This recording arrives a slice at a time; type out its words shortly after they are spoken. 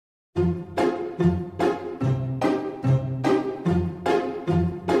I'm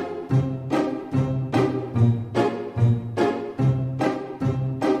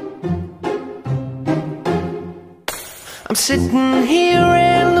sitting here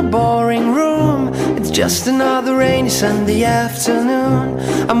in the boring room. It's just another rainy Sunday afternoon.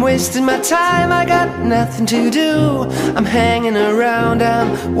 I'm wasting my time, I got nothing to do. I'm hanging around,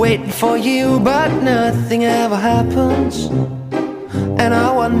 I'm waiting for you, but nothing ever happens. And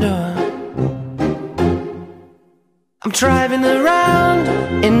I wonder, I'm driving around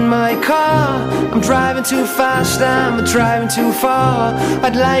in my car. I'm driving too fast, I'm driving too far.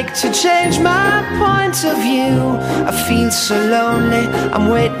 I'd like to change my point of view. I feel so lonely, I'm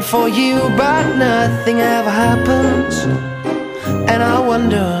waiting for you, but nothing ever happens. And I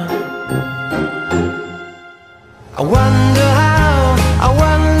wonder how, I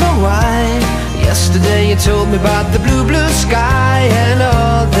wonder why. Yesterday you told me about the blue, blue sky, and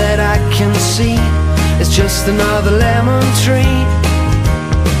all that I can see it's just another lemon tree.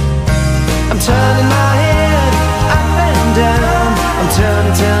 I'm turning my head up and down. I'm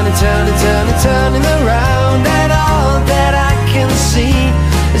turning, turning, turning, turning, turning around, and all that I can see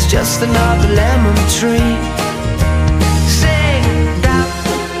is just another lemon tree. Sing da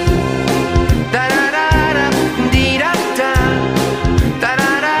da da da da dee da da da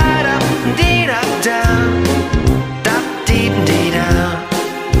da da da dee da da da dee dee da.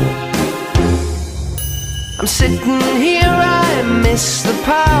 I'm sitting here, I miss the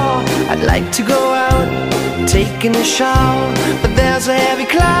power. I'd like to go out, taking a shower, but there's a heavy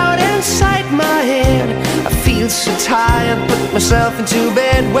cloud inside my head. I feel so tired, put myself into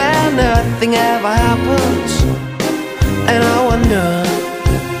bed where nothing ever happens. And I wonder,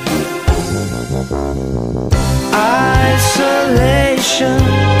 isolation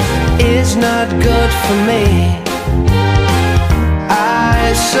is not good for me.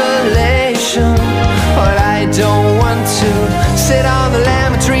 Isolation, but I don't want to sit on the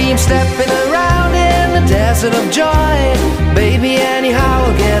lemon tree. I'm stepping around in the desert of joy. Baby, anyhow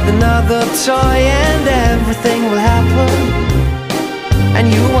I'll get another toy, and everything will happen.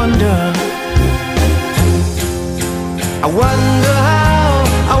 And you wonder, I wonder how,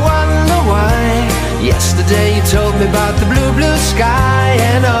 I wonder why. Yesterday you told me about the blue, blue sky,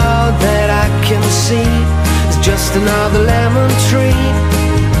 and all that I can see is just another lemon tree.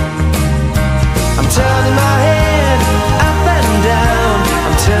 I'm turning my head up and down.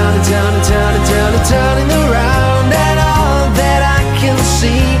 I'm turning, turning, turning, turning, turning around, and all that I can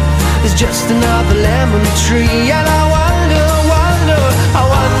see is just another lemon tree. And I wonder, wonder, I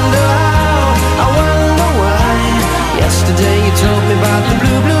wonder how, I wonder why. Yesterday you told me about the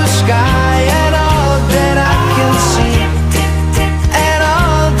blue, blue sky, and all that I can see, and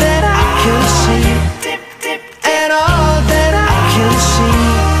all that I can see, and all that I can see,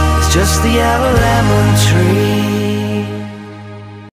 just the yellow lemon tree.